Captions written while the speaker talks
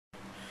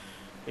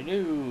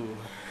Hello,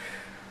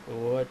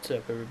 what's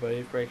up,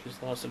 everybody? Frankie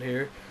Slauson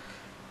here,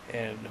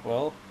 and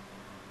well,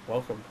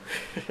 welcome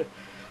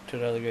to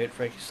another great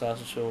Frankie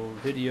Slauson Show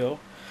video.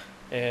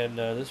 And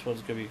this one's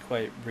gonna be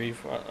quite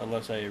brief,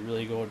 unless I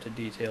really go into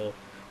detail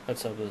on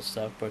some of this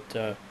stuff.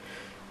 But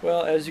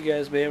well, as you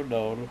guys may have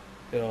known,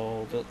 in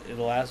the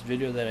last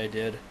video that I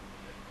did,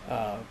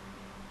 uh,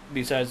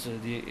 besides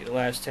the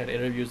last 10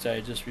 interviews that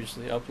I just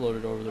recently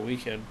uploaded over the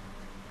weekend,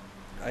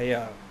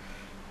 I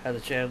had the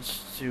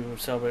chance to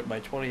celebrate my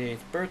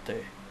 28th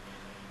birthday.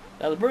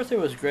 Now the birthday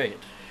was great.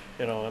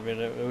 I mean,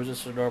 it was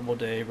just a normal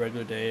day,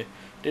 regular day.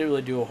 Didn't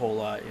really do a whole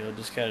lot.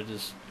 Just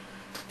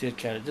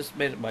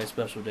made it my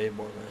special day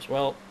more or less.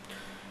 Well,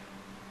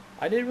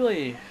 I didn't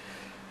really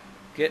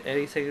get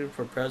anything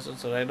for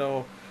presents, and I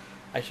know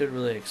I shouldn't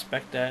really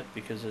expect that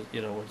because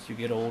once you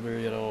get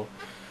older,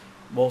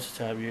 most of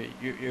the time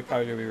you're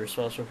probably gonna be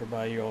responsible for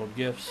buying your own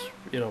gifts,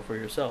 for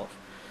yourself.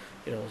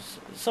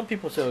 Some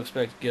people still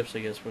expect gifts, I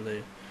guess, when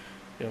it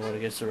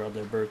gets around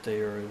their birthday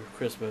or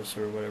Christmas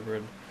or whatever,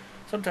 and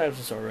sometimes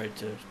it's alright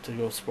to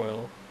go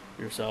spoil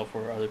yourself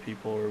or other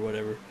people or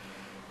whatever.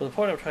 But the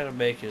point I'm trying to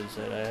make is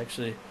that I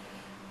actually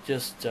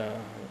just,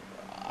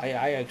 I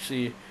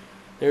actually,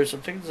 there's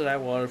some things that I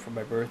wanted for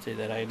my birthday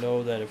that I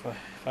know that if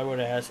I were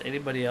to ask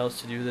anybody else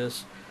to do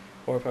this,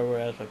 or if I were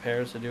to ask my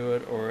parents to do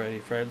it, or any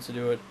friends to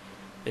do it,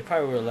 they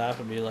probably would laugh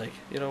at me like,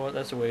 you know what,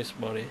 that's a waste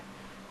of money.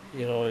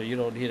 You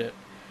don't need it.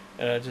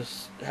 And I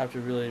just have to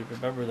really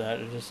remember that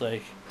and just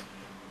like,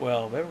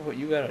 well, remember what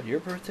you got on your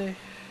birthday?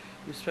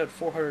 You spent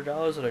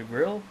 $400 on a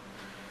grill,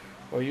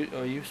 or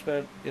you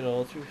spent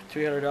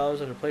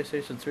 $300 on a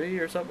PlayStation 3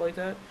 or something like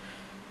that.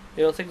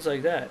 Things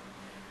like that.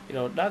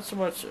 Not so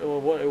much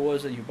what it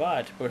was that you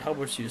bought, but how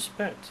much you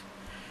spent.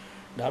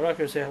 Now I'm not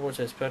going to say how much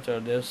I spent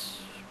on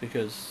this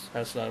because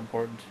that's not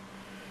important.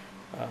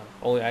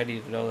 Only I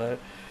need to know that.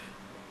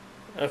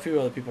 And a few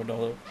other people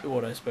know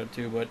what I spent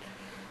too, but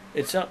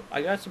it's not.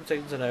 I got some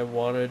things that I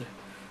wanted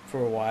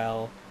for a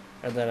while,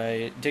 and that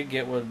I didn't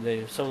get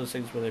some of those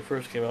things when they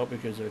first came out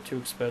because they're too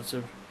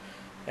expensive.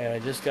 And I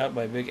just got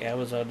my big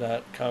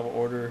Amazon.com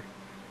order,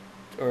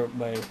 or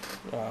my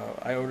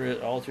I ordered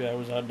it all through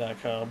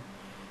Amazon.com,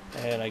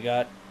 and I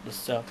got the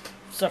stuff.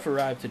 Stuff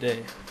arrived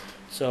today,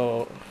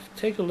 so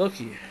take a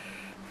looky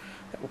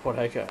at what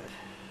I got.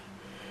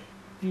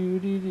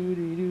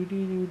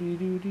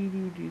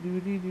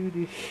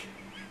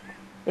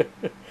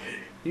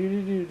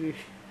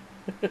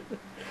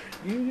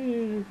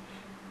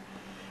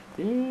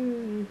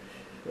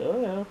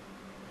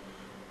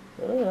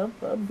 Oh yeah.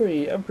 I'm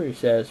pretty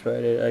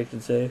satisfied. I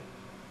can say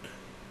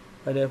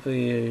I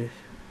definitely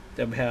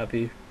am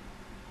happy.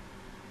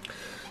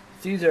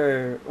 These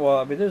are well.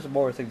 I mean, there's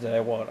more things that I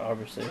want.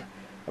 Obviously,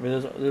 I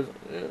mean,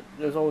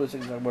 there's always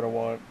things I'm gonna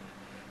want,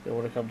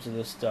 when it comes to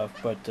this stuff.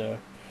 But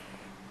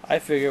I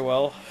figure,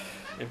 well,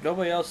 if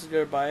nobody else is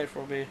gonna buy it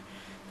for me,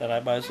 then I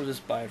might as well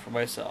just buy it for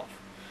myself.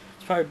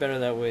 It's probably better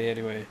that way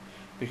anyway,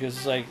 because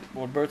it's like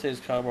when birthdays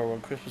come or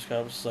when Christmas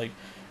comes, it's like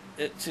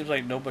it seems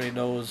like nobody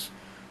knows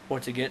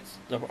what to get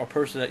a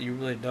person that you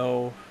really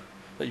know,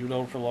 that you've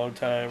known for a long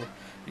time.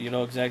 You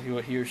know exactly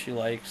what he or she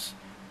likes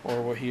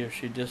or what he or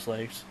she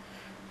dislikes.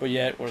 But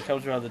yet, when it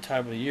comes around the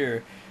time of the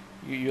year,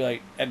 you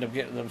like end up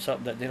getting them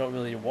something that they don't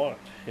really want.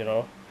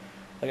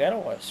 Like I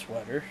don't want a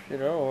sweater,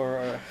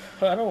 or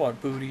I don't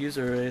want booties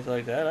or anything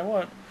like that. I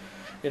want,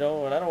 and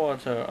I don't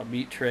want a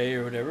meat tray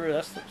or whatever.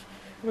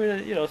 I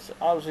mean,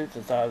 obviously it's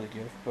a thought of the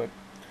gift, but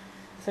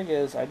the thing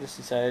is, I just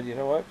decided, you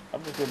know what,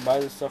 I'm just gonna buy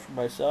this stuff for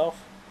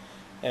myself,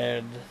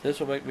 and this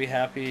will make me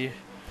happy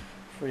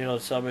for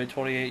somebody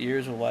 28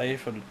 years of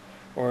life, and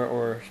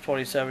or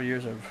 27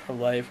 years of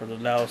life,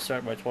 and now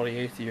start my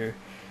 28th year,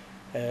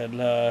 and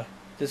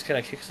this kind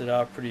of kicks it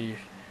off pretty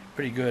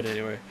good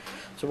anyway.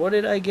 So what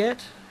did I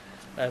get?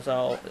 As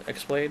I'll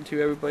explain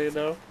to everybody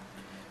now.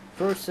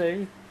 First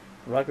thing,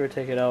 I'm not going to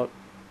take it out.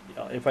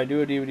 If I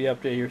do a DVD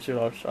update here soon,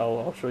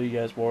 I'll show you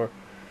guys more.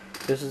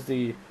 This is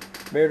the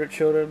Married with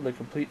Children, the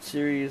complete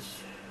series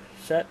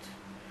set.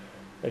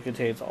 That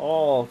contains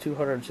all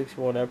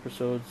 261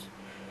 episodes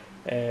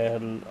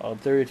and on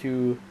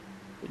 32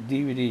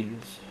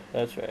 DVDs.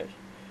 That's right.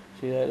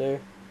 See that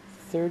there?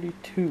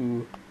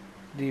 32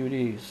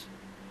 DVDs.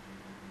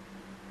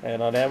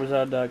 And on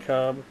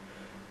Amazon.com,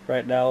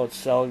 right now it's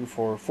selling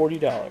for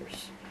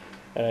 $40.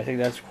 And I think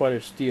that's quite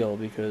a steal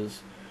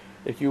because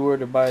if you were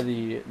to buy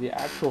the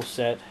actual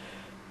set,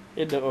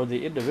 or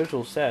the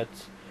individual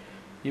sets,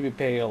 you'd be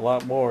paying a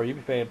lot more. You'd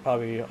be paying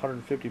probably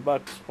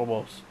 $150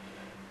 almost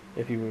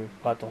if you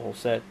bought the whole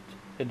set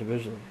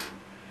individually.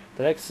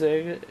 The next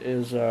thing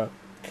is, I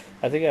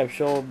think I've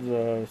shown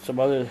the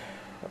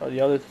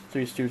other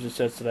Three Stooges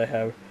sets that I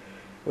have.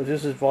 Well,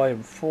 this is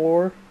volume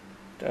 4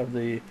 of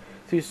the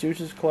Three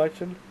Stooges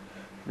collection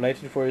from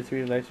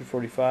 1943 to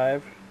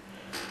 1945.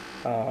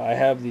 I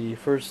have the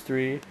first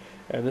three,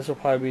 and this will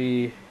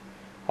probably be.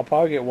 I'll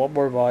probably get one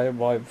more volume,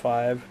 volume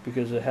 5,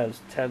 because it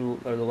has 10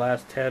 or the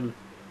last 10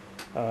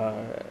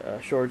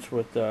 shorts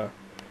with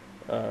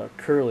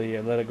Curly,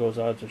 and then it goes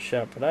on to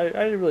Shemp. And I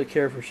didn't really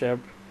care for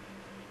Shemp.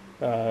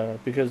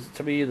 because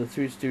to me the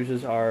Three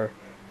Stooges are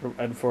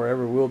and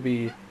forever will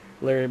be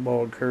Larry,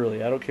 Moe, and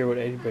Curly. I don't care what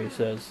anybody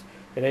says.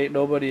 It ain't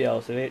nobody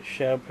else. It ain't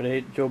Shemp. It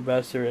ain't Joe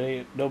Besser. It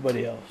ain't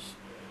nobody else.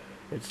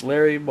 It's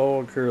Larry, Moe,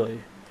 and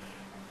Curly.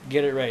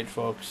 Get it right,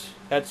 folks.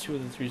 That's who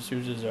the Three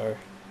Stooges are.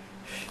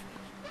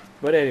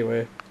 But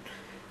anyway,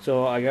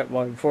 so I got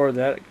one before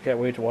that. Can't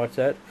wait to watch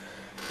that.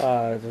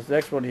 This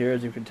next one here,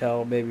 as you can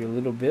tell, maybe a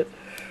little bit.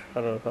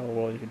 I don't know how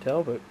well you can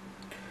tell, but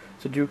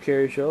it's a Drew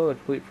Carey show, the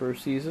complete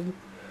first season.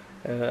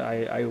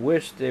 I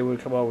wish they would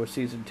come out with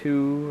season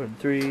 2 and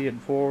 3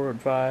 and 4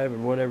 and 5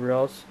 and whatever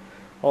else.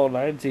 All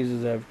 9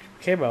 seasons have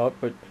came out,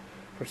 but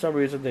for some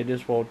reason they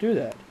just won't do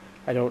that.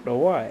 I don't know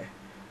why.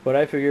 But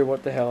I figure,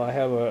 what the hell, I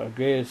have a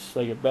greatest,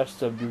 like a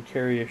best of Drew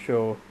Carey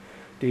show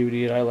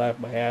DVD, and I laughed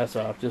my ass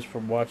off just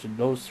from watching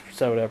those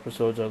 7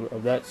 episodes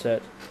of that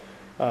set.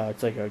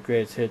 It's like a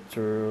greatest hits,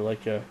 or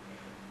like a,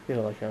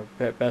 like a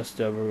best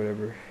of or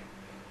whatever.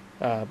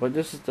 But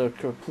this is the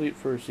complete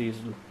first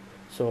season,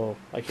 so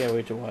I can't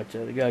wait to watch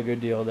it. I got a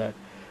good deal of that.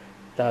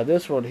 Now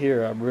this one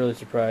here, I'm really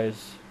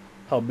surprised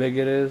how big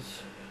it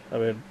is. I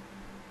mean,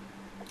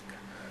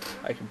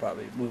 I can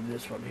probably move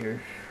this one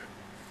here.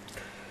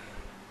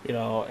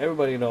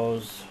 Everybody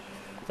knows,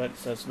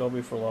 that's known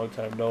me for a long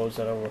time, knows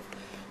that I'm a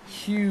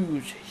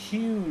huge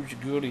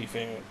Goonie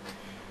fan.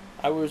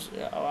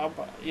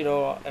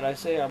 And I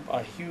say I'm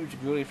a huge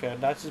Goonie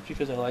fan, not just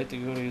because I like the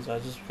Goonies,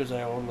 not just because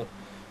I own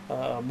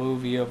a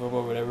movie of them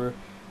or whatever.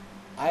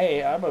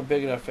 I'm a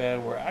big enough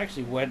fan where I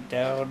actually went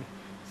down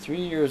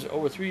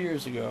over 3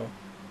 years ago,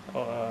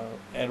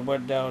 and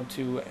went down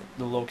to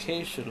the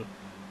location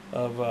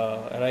of,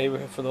 and I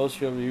even, for those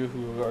of you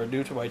who are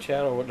new to my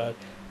channel or whatnot,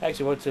 I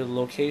actually went to the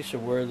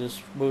location where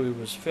this movie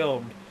was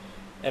filmed,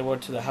 and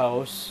went to the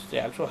house, the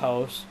actual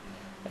house,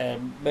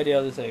 and many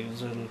other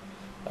things, and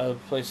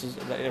places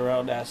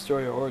around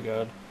Astoria,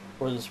 Oregon,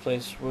 where this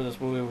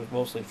movie was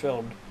mostly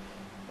filmed.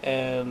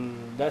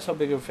 And that's how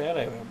big of a fan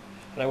I am.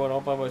 And I went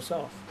all by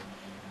myself.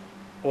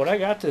 When I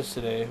got this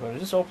today, when I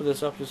just opened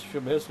this up just a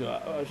few minutes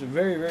ago, I was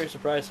very, very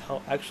surprised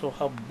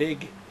how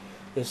big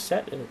this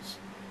set is.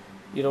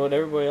 And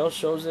everybody else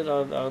shows it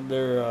on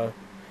their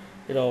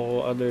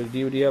on their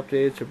DVD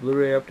updates or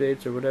Blu-ray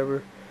updates or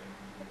whatever.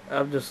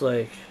 I'm just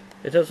like,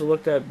 it doesn't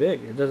look that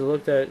big. It doesn't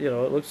look that, it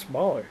looks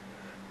smaller.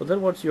 But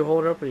then once you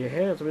hold it up in your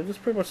hands, I mean, it's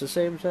pretty much the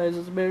same size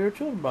as the Mario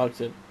Children box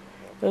set.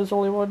 There's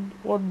only one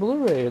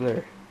Blu-ray in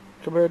there,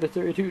 compared to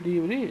 32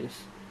 DVDs.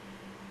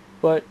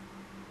 But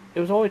it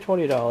was only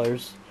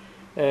 $20,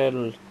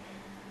 and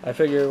I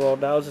figured, well,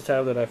 now's the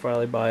time that I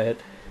finally buy it,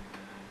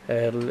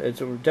 and it's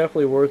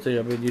definitely worth it.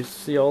 I mean, you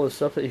see all the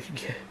stuff that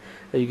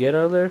you get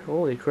on there.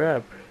 Holy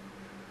crap!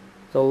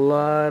 It's a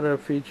lot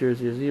of features.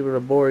 There's even a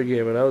board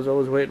game, and I was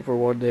always waiting for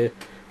one day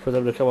for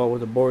them to come out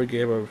with a board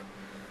game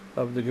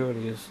of the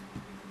Goonies.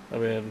 I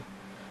mean,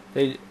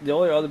 the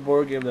only other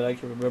board game that I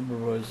can remember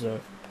was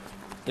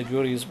the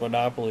Goonies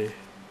Monopoly.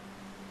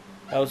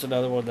 That was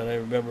another one that I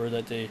remember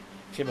that they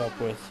came up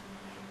with.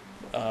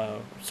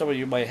 Some of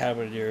you might have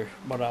it in your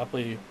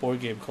Monopoly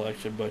board game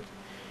collection, but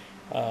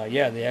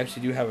yeah, they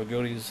actually do have a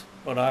Goonies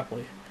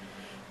Monopoly.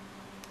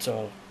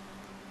 So,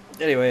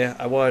 anyway,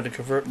 I wanted to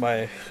convert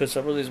because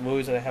some of these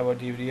movies that I have on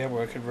DVD, I'm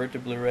going to convert to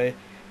Blu-ray,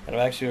 and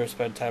I'm actually going to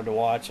spend time to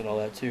watch and all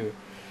that too.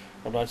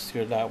 I'm not just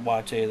going to not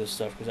watch any of this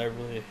stuff, because I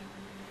really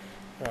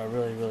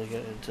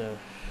get into,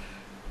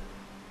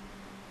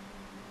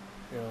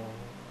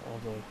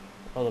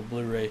 all the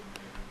Blu-ray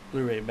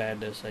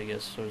madness, I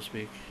guess, so to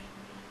speak.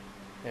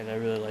 And I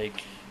really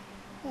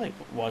like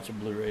watching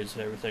Blu-rays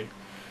and everything.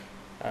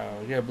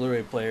 I got a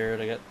Blu-ray player,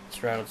 and I got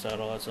surround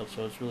sound, all that stuff,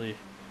 so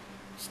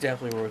it's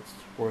definitely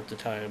worth the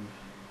time,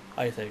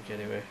 I think,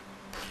 anyway,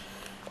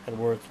 and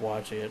worth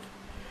watching it.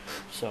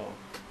 So,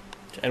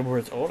 and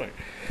worth owning.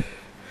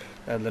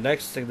 And the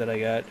next thing that I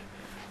got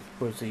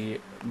was the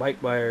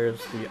Mike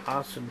Myers, the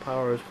Austin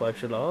Powers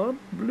collection on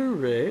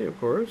Blu-ray, of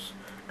course,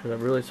 because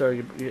I'm really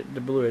starting to get the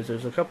Blu-rays.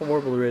 There's a couple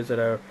more Blu-rays that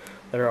are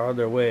on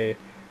their way,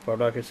 but I'm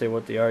not going to say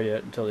what they are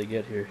yet until they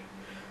get here.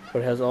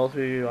 But it has all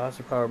 3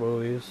 Austin Powers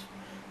movies,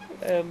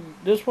 and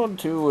this one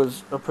too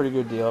was a pretty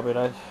good deal. I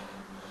mean,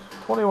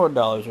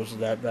 $21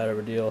 wasn't that bad of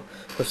a deal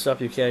for stuff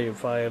you can't even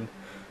find.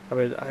 I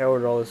mean, I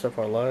ordered all this stuff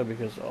online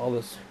because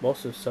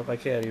most of the stuff I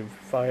can't even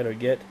find or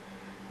get,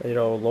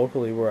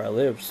 locally where I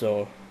live.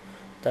 So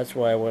that's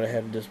why I went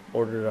ahead and just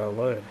ordered it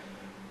online.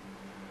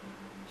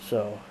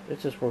 So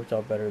it just worked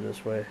out better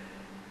this way,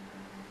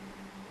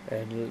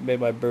 and it made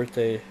my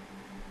birthday,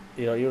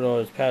 even though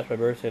it's past my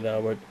birthday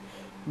now, but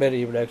made it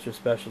even extra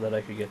special that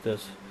I could get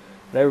this.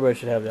 And everybody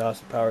should have the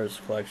Austin Powers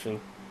collection,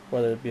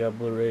 whether it be on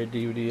Blu-ray,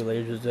 DVD,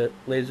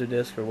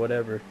 Laserdisc, or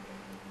whatever.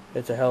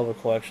 It's a hell of a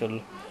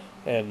collection,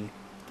 and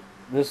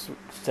this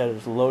set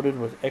is loaded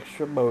with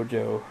extra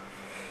mojo.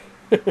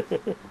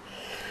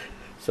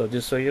 So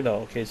just so you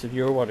know, in case if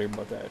you were wondering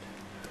about that.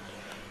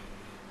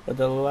 And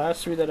then the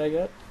last 3 that I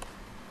got,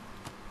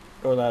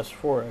 or last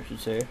 4 I should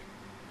say,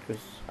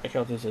 because I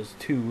count this as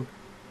 2,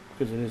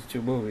 because it is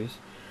 2 movies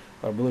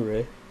on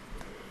Blu-ray.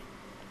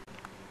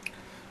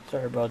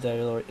 Sorry about that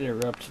little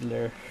interruption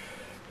there.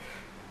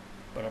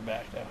 but I'm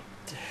back now.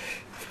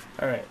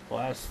 Alright,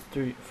 last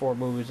 4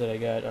 movies that I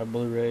got on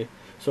Blu-ray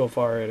so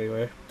far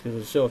anyway. Because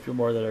there's still a couple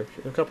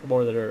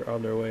more that are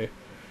on their way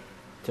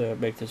to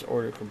make this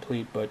order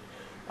complete. But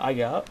I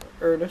got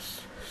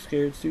Ernest,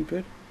 Scared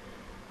Stupid.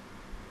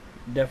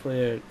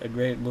 Definitely a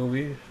great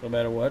movie, no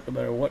matter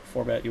what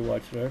format you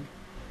watch it in.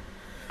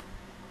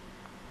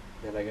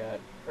 Then I got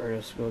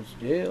Ernest Goes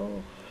to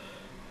Jail,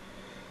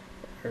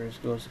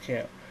 Ernest Goes to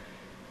Camp.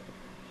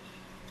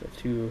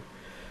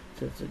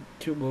 It's a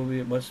two movie.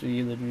 It must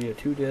either be a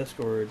 2-disc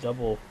or a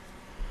double.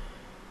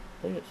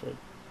 I think it's a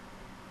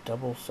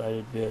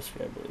double-sided disc,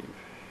 I believe.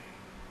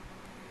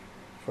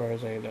 As far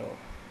as I know,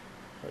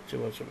 not too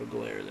much of a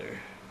glare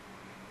there.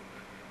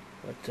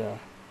 But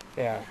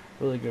yeah,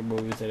 really good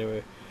movies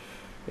anyway.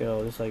 You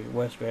know, just like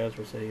Wes Vance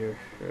would say, you're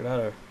not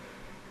a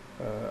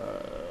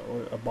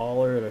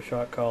baller and a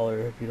shot caller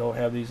if you don't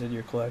have these in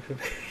your collection.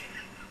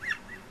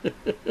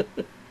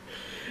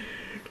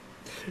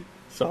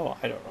 So,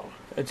 I don't know.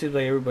 It seems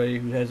like everybody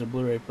who has a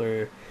Blu-ray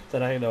player,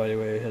 that I know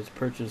anyway, has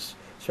purchased,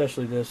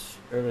 especially this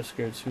Ernest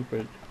Scared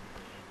Stupid.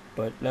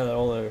 But now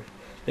that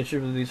they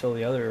should release all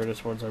the other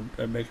Ernest ones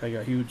and make like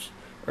a huge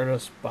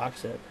Ernest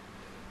box set.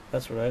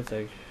 That's what I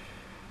think.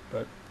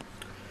 But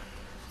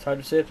it's hard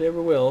to say if they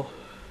ever will.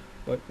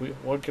 But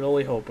one can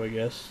only hope, I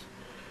guess.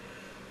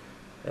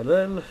 And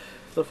then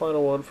the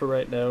final one for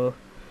right now, a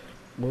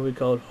movie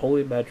called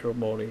Holy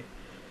Matrimony.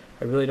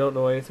 I really don't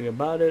know anything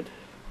about it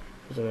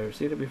because I've never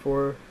seen it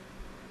before.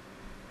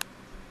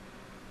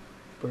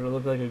 But it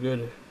looked like a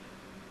good.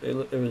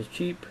 It was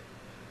cheap,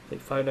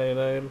 like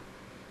 $5.99.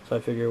 So I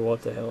figured,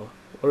 what the hell?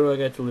 What do I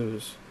got to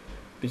lose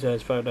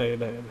besides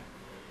 $5.99?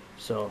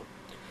 So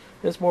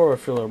it's more of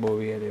a filler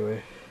movie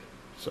anyway.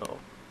 So.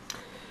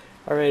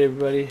 Alright,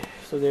 everybody,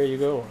 so there you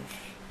go.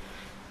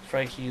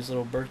 Frankie's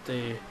little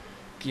birthday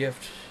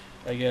gift,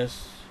 I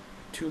guess,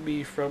 to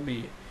me, from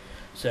me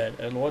set.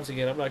 And once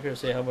again, I'm not going to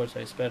say how much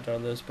I spent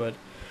on this, but,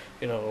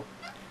 you know,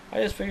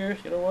 I just figure,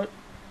 you know what?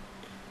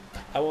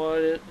 I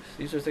want it.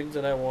 These are things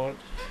that I want.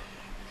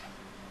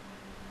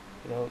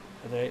 You know,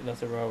 and there ain't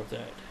nothing wrong with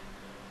that.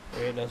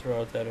 There ain't nothing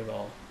wrong with that at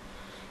all.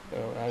 You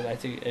know, I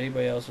think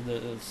anybody else in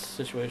the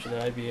situation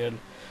that I'd be in,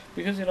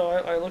 because, you know,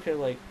 I look at,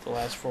 like, the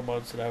last 4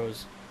 months that I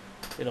was,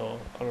 you know,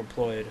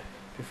 unemployed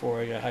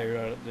before I got hired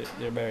on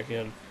the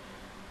American.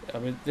 I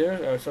mean,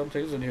 there are some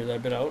things in here that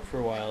I've been out for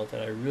a while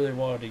that I really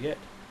wanted to get,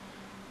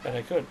 and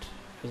I couldn't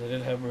because I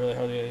didn't have really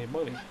hardly any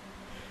money,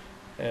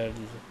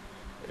 and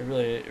it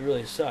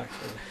really sucked.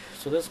 And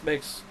so this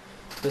makes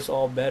this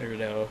all better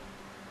now.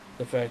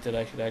 The fact that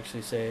I can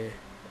actually say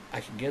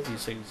I can get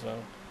these things now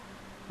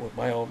with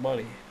my own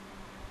money.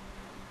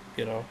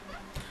 You know,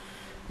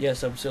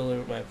 yes, I'm still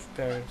living with my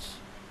parents,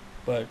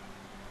 but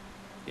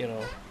you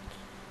know.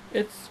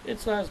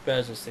 It's not as bad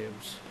as it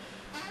seems.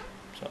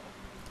 So,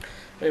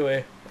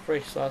 anyway,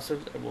 Frank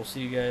Slauson, and we'll see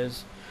you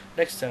guys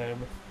next time.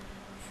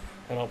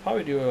 And I'll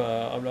probably do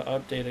an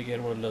update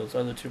again when those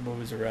other 2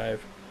 movies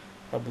arrive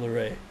on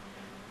Blu-ray.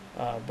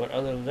 But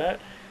other than that,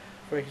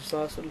 Frankie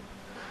Slauson,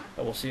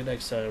 and we'll see you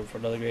next time for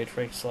another great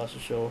Frankie Slauson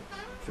Show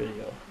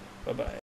video. Bye-bye.